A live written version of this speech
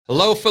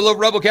Hello, fellow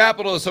Rebel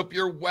Capitalists. Hope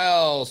you're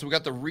well. So we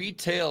got the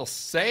retail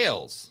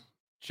sales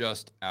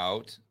just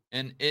out,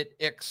 and it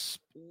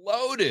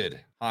exploded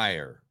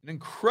higher. An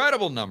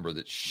incredible number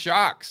that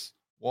shocks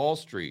Wall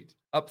Street,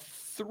 up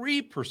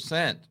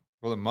 3%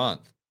 for the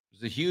month.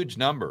 It's a huge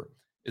number.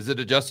 Is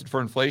it adjusted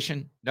for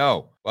inflation?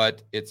 No,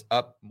 but it's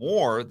up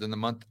more than the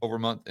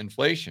month-over-month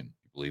inflation.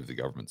 You believe the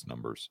government's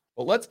numbers.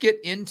 Well, let's get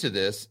into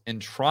this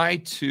and try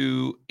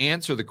to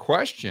answer the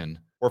question,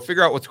 or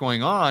figure out what's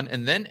going on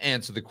and then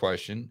answer the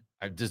question,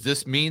 does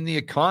this mean the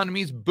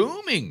economy's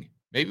booming?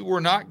 Maybe we're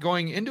not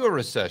going into a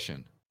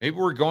recession. Maybe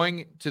we're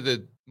going to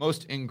the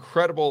most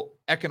incredible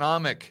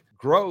economic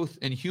growth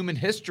in human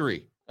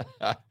history,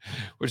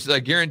 which is,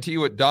 I guarantee you,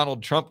 what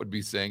Donald Trump would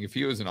be saying if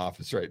he was in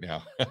office right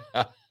now.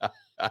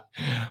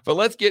 But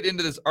let's get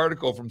into this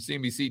article from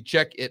CNBC.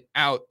 Check it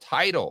out.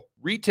 Title: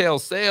 Retail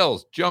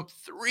sales jumped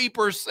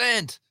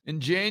 3% in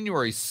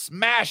January,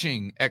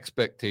 smashing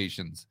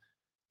expectations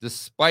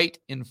despite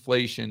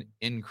inflation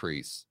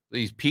increase.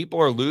 These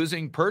people are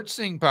losing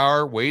purchasing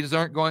power. Wages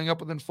aren't going up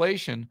with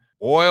inflation.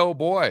 Boy, oh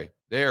boy,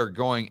 they are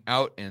going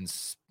out and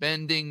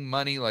spending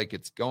money like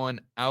it's going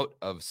out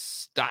of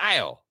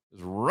style.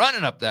 Just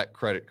running up that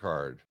credit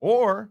card.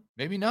 Or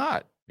maybe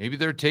not. Maybe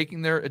they're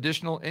taking their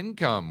additional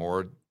income,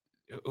 or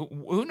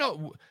who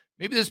knows?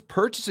 Maybe this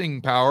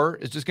purchasing power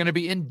is just going to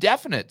be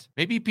indefinite.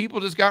 Maybe people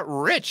just got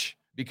rich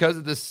because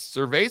of this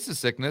cerveza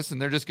sickness,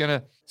 and they're just going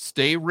to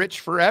stay rich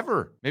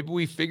forever. Maybe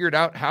we figured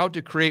out how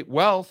to create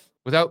wealth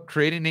without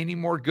creating any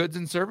more goods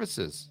and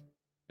services.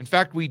 In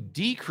fact, we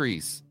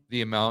decrease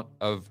the amount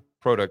of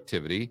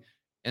productivity,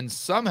 and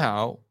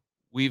somehow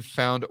we've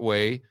found a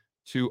way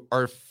to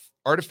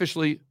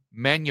artificially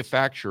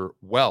manufacture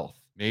wealth.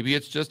 Maybe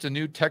it's just a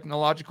new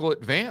technological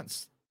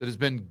advance that has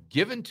been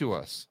given to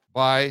us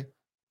by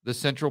the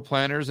central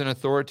planners and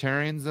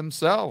authoritarians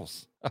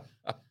themselves.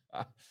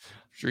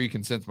 Sure you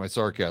can sense my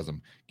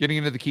sarcasm. Getting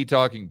into the key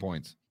talking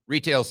points.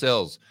 Retail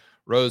sales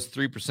rose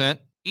 3%,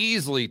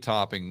 easily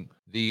topping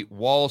the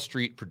Wall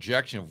Street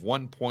projection of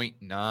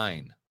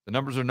 1.9. The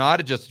numbers are not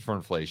adjusted for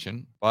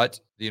inflation, but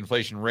the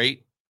inflation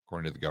rate,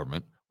 according to the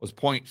government, was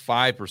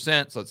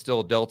 0.5%, so it's still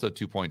a delta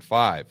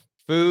 2.5.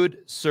 Food,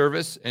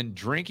 service, and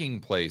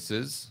drinking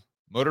places,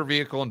 motor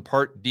vehicle and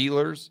part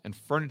dealers, and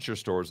furniture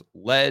stores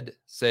led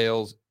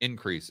sales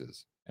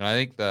increases. And I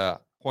think the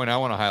point I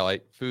want to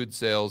highlight, food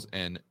sales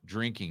and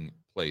drinking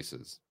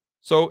places.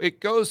 So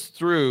it goes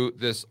through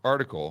this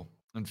article.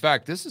 In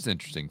fact, this is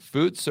interesting.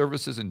 Food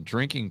services and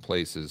drinking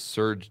places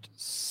surged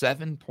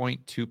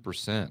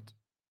 7.2%.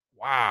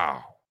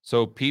 Wow.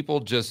 So people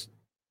just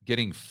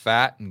getting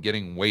fat and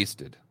getting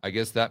wasted. I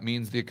guess that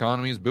means the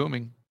economy is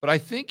booming. But I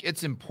think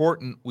it's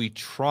important we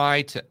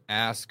try to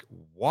ask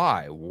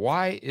why.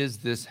 Why is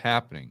this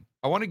happening?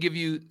 I want to give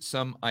you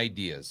some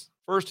ideas.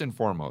 First and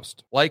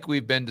foremost, like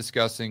we've been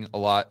discussing a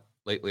lot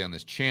lately on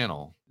this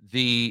channel,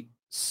 the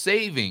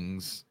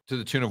savings to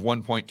the tune of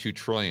 1.2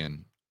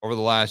 trillion over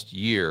the last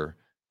year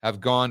have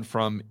gone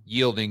from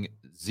yielding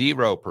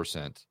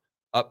 0%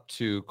 up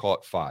to, call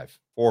it 4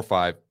 or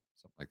 5,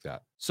 something like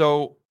that.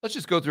 So let's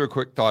just go through a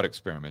quick thought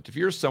experiment. If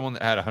you're someone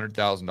that had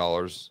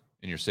 $100,000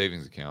 in your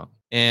savings account,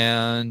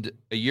 and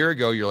a year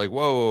ago you're like,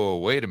 whoa,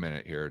 wait a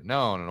minute here.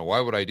 No, why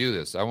would I do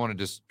this? I want to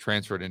just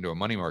transfer it into a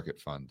money market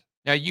fund.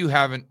 Now, you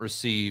haven't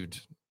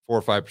received 4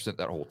 or 5%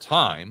 that whole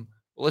time.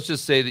 But let's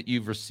just say that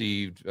you've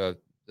received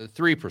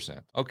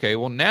 3%. Okay,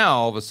 well, now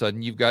all of a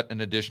sudden you've got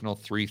an additional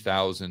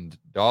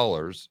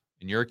 $3,000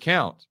 in your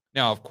account.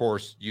 Now, of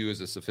course, you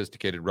as a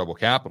sophisticated rebel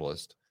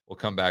capitalist will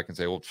come back and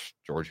say, well,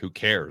 George, who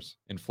cares?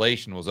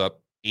 Inflation was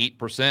up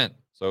 8%.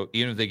 So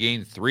even if they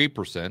gained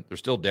 3%, they're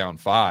still down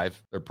 5%.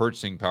 Their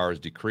purchasing power has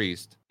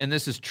decreased. And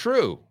this is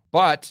true.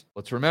 But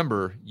let's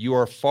remember, you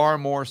are far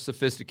more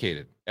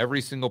sophisticated.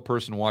 Every single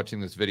person watching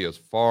this video is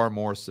far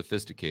more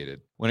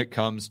sophisticated when it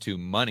comes to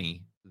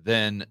money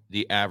than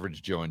the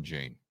average Joe and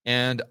Jane.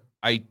 And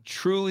I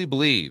truly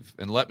believe,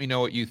 and let me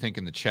know what you think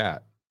in the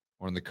chat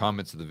or in the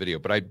comments of the video,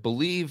 but I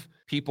believe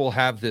people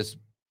have this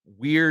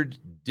weird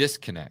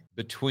disconnect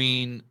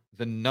between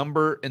the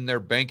number in their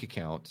bank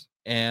account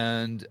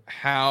and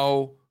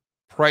how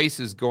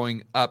prices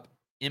going up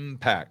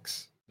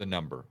impacts the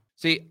number.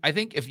 See, I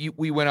think if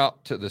we went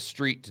out to the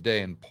street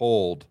today and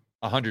polled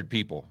 100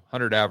 people,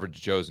 100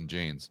 average Joes and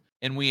Janes,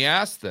 and we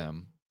asked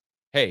them,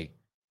 hey,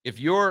 if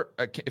your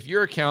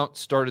account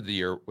started the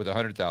year with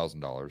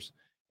 $100,000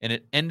 and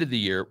it ended the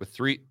year with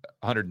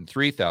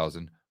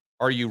 $303,000,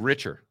 are you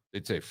richer?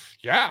 They'd say,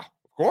 yeah,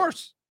 of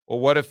course. Well,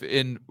 what if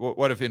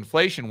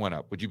inflation went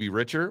up? Would you be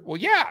richer? Well,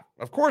 yeah,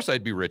 of course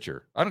I'd be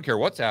richer. I don't care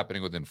what's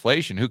happening with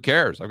inflation. Who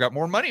cares? I've got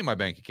more money in my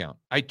bank account.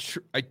 I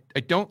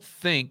don't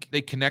think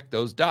they connect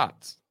those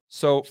dots.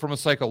 So from a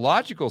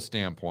psychological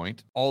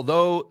standpoint,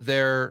 although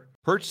their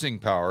purchasing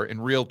power in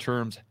real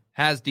terms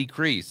has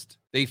decreased,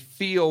 they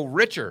feel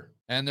richer.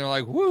 And they're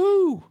like,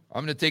 woohoo,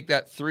 I'm going to take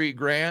that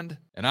 $3,000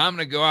 and I'm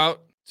going to go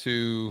out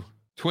to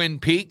Twin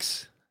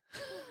Peaks,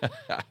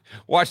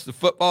 watch the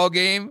football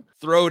game,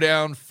 throw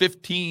down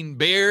 15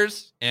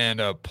 beers and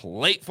a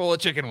plate full of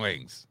chicken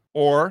wings.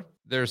 Or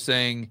they're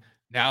saying,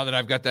 Now that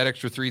I've got that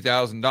extra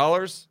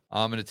 $3,000,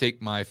 I'm going to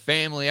take my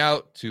family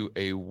out to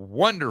a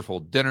wonderful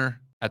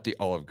dinner at the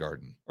Olive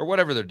Garden or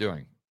whatever they're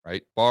doing,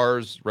 right?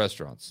 Bars,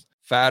 restaurants,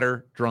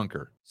 fatter,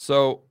 drunker.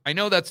 So I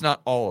know that's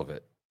not all of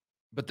it,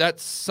 but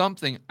that's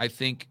something I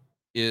think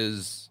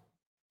is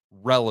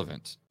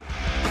relevant.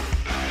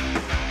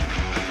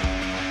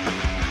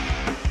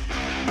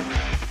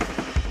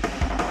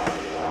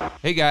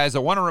 Hey guys, I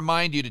want to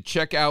remind you to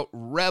check out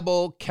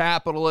Rebel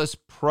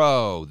Capitalist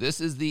Pro.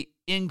 This is the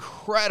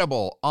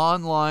incredible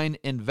online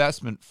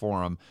investment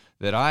forum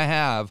that I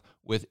have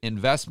with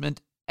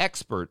investment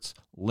experts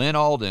Lynn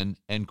Alden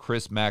and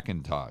Chris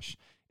McIntosh.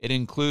 It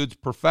includes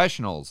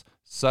professionals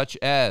such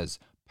as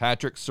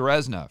Patrick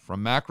Ceresna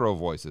from Macro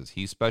Voices.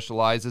 He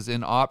specializes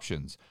in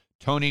options.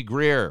 Tony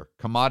Greer,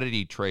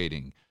 commodity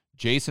trading.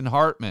 Jason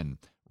Hartman,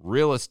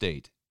 real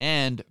estate.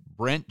 And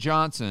Brent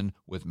Johnson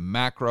with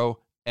macro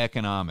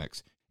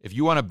economics. If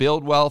you want to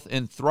build wealth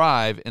and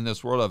thrive in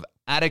this world of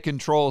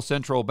out-of-control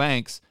central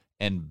banks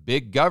and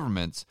big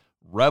governments,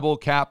 Rebel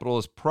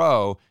Capitalist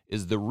Pro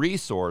is the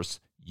resource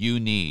you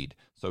need.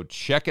 So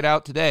check it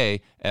out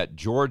today at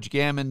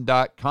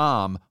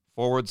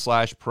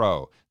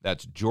georgegammon.com/pro.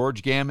 That's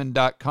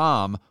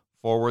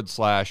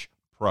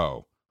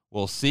georgegammon.com/pro.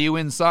 We'll see you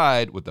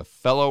inside with the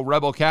fellow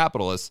Rebel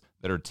capitalists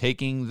that are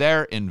taking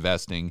their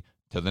investing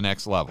to the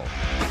next level.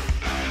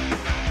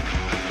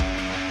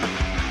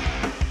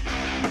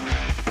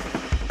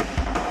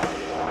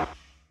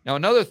 Now,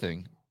 another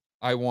thing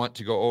I want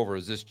to go over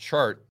is this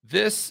chart.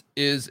 This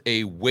is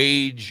a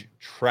wage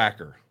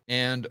tracker.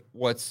 And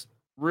what's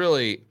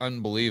really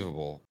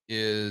unbelievable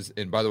is,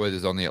 and by the way, this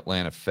is on the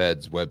Atlanta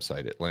Fed's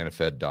website,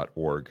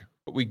 atlantafed.org.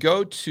 But we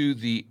go to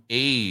the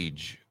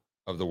age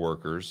of the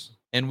workers,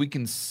 and we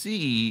can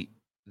see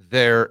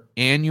their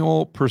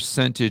annual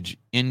percentage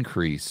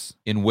increase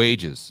in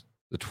wages,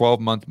 the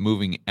 12-month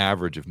moving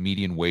average of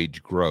median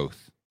wage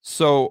growth.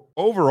 So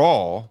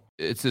overall,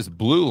 it's this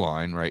blue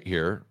line right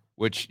here,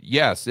 which,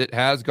 yes, it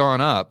has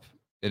gone up,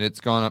 and it's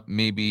gone up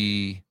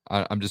maybe,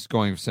 I'm just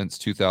going since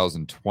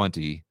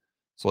 2020.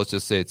 So let's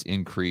just say it's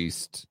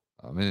increased.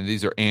 And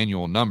these are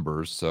annual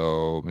numbers,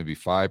 so maybe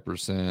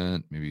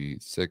 5%, maybe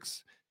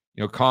 6%,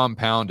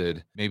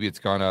 compounded. Maybe it's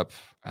gone up,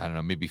 I don't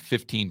know, maybe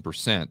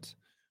 15%,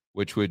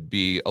 which would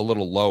be a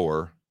little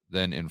lower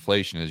than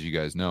inflation, as you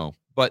guys know.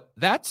 But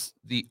that's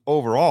the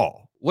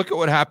overall. Look at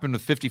what happened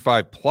with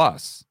 55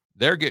 plus.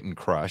 They're getting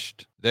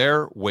crushed.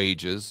 Their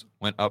wages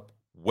went up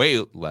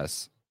way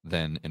less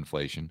than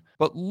inflation.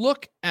 But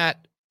look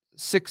at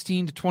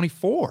 16 to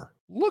 24.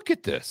 Look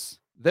at this.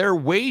 Their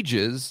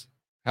wages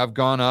have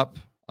gone up.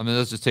 I mean,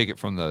 let's just take it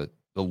from the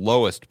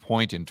lowest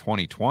point in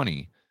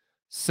 2020.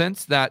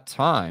 Since that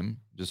time,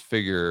 just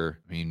figure,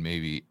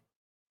 maybe,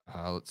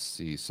 let's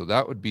see. So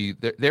that would be,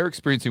 they're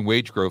experiencing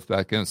wage growth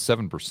back then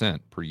 7%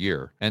 per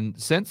year. And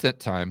since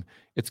that time,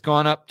 it's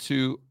gone up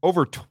to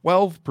over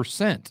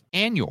 12%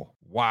 annual.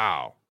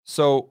 Wow.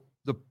 So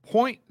the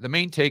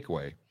main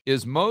takeaway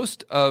is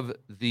most of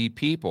the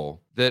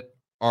people that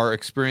are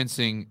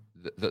experiencing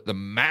the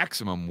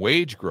maximum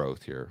wage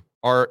growth here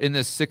are in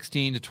this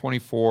 16 to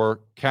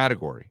 24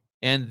 category.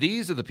 And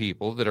these are the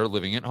people that are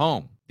living at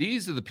home.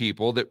 These are the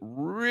people that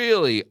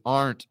really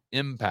aren't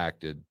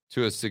impacted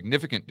to a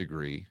significant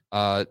degree,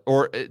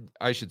 or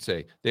I should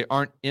say, they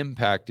aren't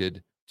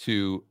impacted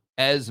to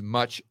as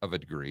much of a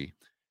degree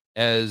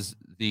as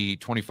the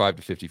 25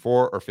 to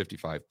 54 or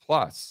 55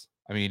 plus.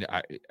 I mean,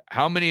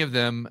 how many of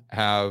them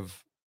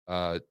have,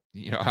 A,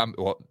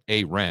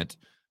 rent,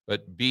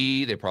 but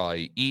B, they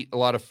probably eat a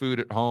lot of food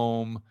at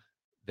home.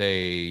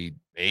 They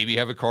maybe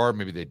have a car,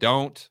 maybe they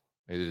don't.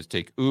 Maybe they just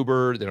take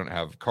Uber. They don't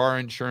have car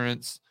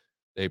insurance.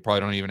 They probably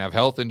don't even have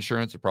health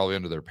insurance. They're probably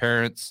under their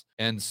parents.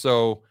 And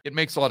so it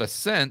makes a lot of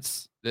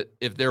sense that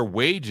if their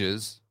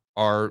wages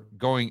are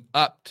going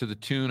up to the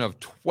tune of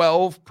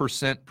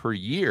 12% per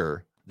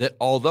year, that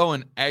although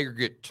in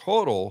aggregate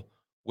total,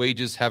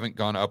 wages haven't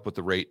gone up with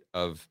the rate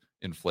of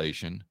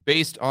inflation,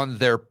 based on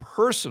their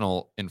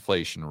personal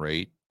inflation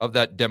rate of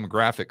that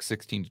demographic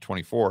 16 to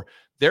 24,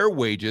 their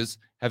wages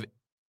have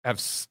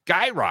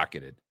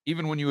skyrocketed,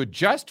 even when you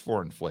adjust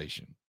for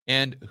inflation.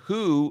 And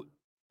who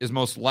is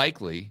most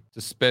likely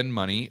to spend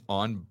money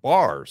on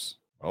bars?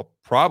 Well,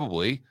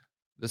 probably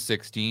the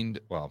 16,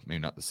 well, maybe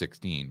not the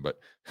 16, but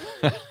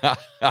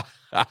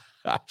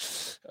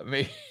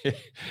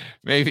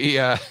maybe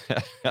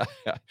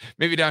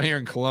down here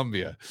in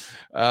Colombia.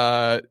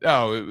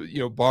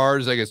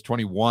 Bars, I guess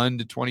 21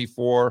 to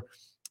 24.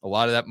 A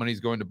lot of that money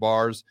is going to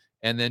bars,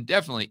 and then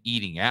definitely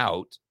eating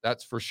out.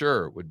 That's for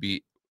sure would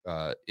be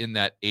in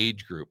that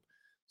age group.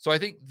 So I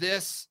think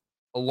this,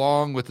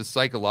 along with the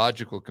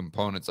psychological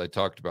components I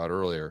talked about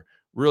earlier,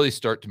 really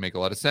start to make a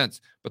lot of sense.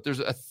 But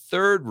there's a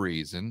third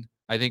reason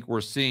I think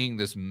we're seeing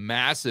this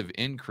massive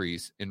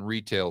increase in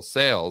retail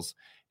sales.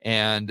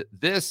 And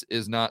this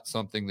is not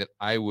something that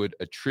I would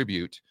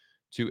attribute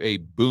to a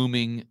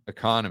booming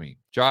economy.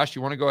 Josh,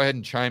 you want to go ahead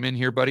and chime in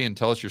here, buddy, and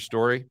tell us your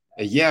story?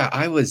 Yeah,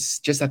 I was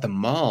just at the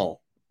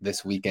mall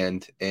this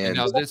weekend. And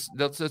now let's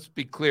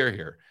be clear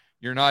here.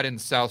 You're not in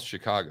South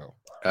Chicago.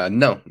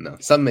 No.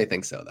 Some may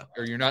think so, though.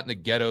 Or you're not in the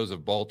ghettos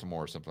of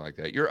Baltimore or something like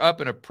that. You're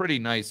up in a pretty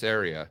nice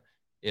area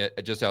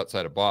just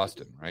outside of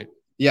Boston, right?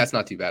 Yeah, it's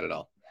not too bad at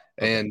all.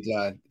 Okay.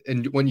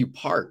 And when you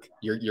park,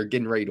 you're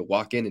getting ready to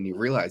walk in, and you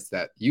realize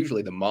that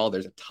usually the mall,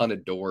 there's a ton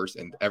of doors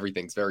and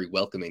everything's very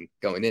welcoming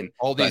going in.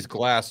 All But these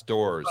glass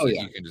doors oh that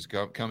yeah, you can just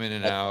come in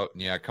and out.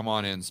 And yeah, come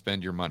on in,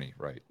 spend your money,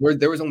 right? where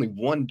there was only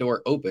one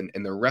door open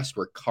and the rest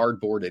were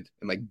cardboarded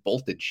and like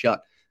bolted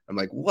shut. I'm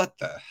like, what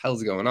the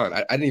hell's going on?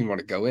 I didn't even want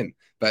to go in.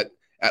 But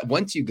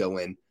once you go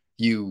in,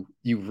 you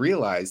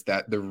realize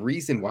that the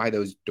reason why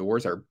those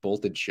doors are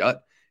bolted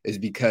shut is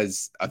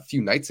because a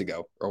few nights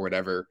ago or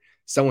whatever,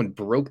 someone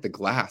broke the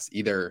glass.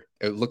 Either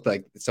it looked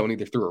like someone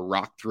either threw a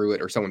rock through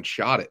it or someone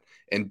shot it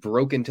and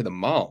broke into the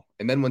mall.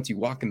 And then once you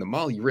walk in the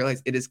mall, you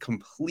realize it is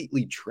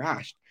completely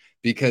trashed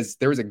because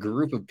there was a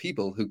group of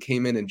people who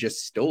came in and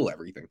just stole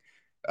everything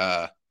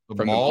The from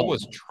the mall mall.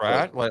 was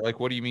trash. Like,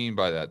 what do you mean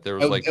by that? There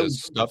was like It this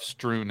was stuff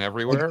strewn like,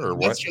 everywhere, or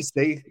let's what? just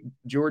say,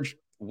 George,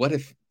 what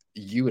if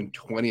you and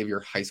 20 of your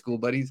high school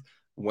buddies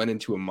went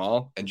into a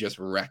mall and just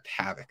wrecked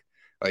havoc?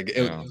 Like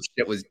Yeah.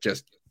 it was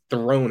just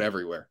thrown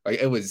everywhere.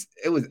 Like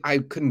I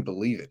couldn't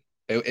believe it.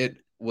 It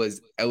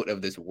was out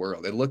of this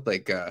world. It looked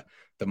like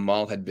the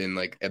mall had been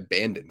like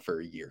abandoned for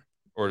a year.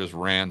 Or just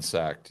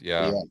ransacked.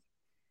 Yeah. Yeah.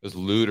 Those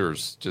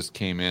looters just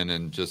came in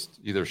and just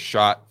either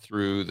shot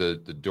through the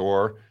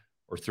door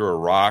or threw a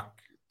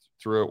rock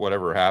through it,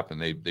 whatever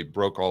happened. They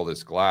broke all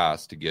this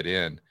glass to get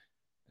in,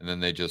 and then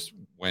they just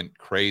went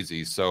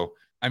crazy. So,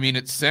 I mean,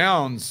 it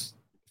sounds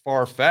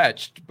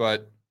far-fetched,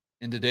 but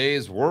in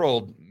today's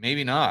world,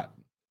 maybe not.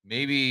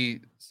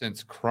 Maybe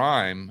since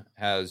crime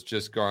has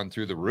just gone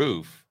through the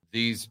roof,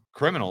 these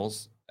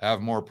criminals have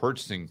more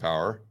purchasing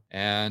power,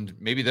 and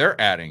maybe they're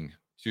adding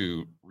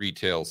to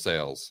retail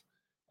sales.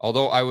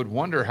 Although I would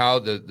wonder how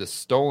the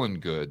stolen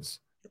goods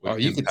would Oh,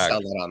 you could impact.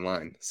 sell that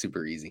online.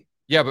 Super easy.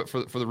 Yeah, but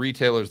for the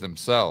retailers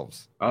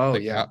themselves, Oh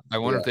like yeah. I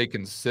wonder Yeah. if they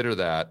consider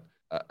that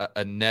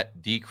a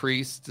net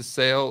decrease to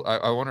sale.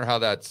 I wonder how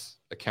that's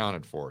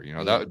accounted for. You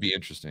know, that Yeah. would be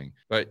interesting.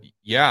 But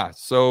yeah,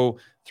 so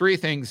three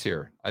things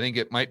here. I think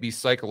it might be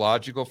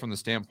psychological from the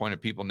standpoint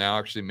of people now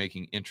actually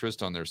making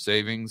interest on their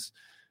savings.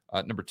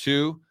 Number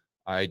two,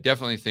 I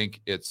definitely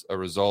think it's a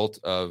result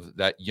of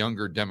that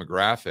younger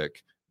demographic,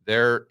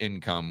 their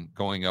income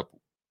going up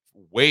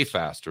way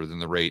faster than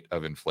the rate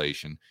of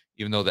inflation,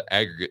 even though the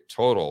aggregate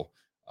total,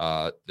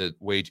 the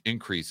wage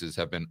increases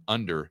have been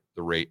under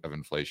the rate of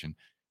inflation.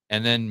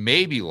 And then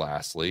maybe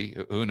lastly,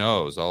 who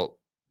knows?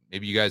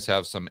 Maybe you guys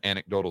have some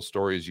anecdotal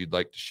stories you'd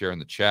like to share in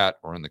the chat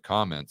or in the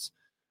comments.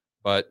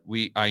 But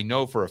I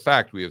know for a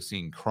fact we have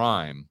seen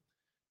crime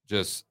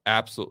just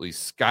absolutely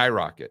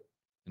skyrocket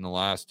in the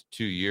last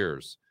 2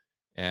 years.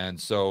 And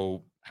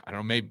so I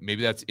don't know,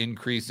 maybe that's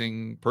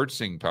increasing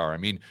purchasing power. I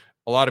mean,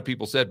 a lot of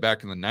people said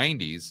back in the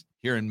 90s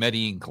here in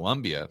Medellin,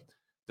 Colombia,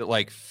 that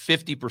like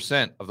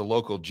 50% of the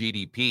local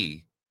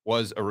GDP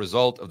was a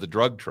result of the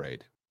drug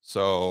trade.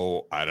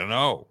 So I don't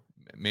know.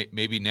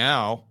 Maybe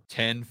now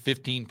 10,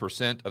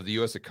 15% of the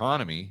US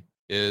economy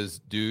is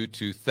due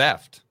to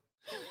theft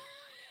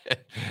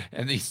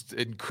and these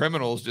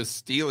criminals just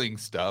stealing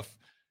stuff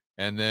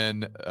and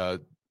then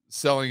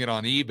selling it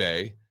on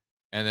eBay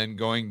and then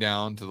going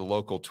down to the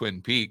local Twin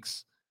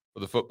Peaks for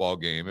the football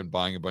game and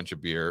buying a bunch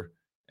of beer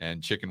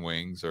and chicken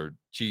wings or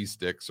cheese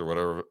sticks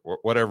or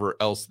whatever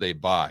else they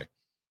buy.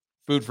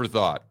 Food for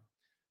thought.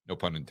 No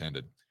pun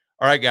intended.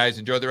 All right, guys,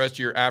 enjoy the rest of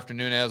your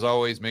afternoon. As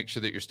always, make sure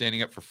that you're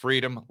standing up for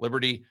freedom,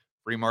 liberty,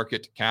 free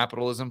market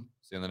capitalism.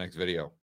 See you in the next video.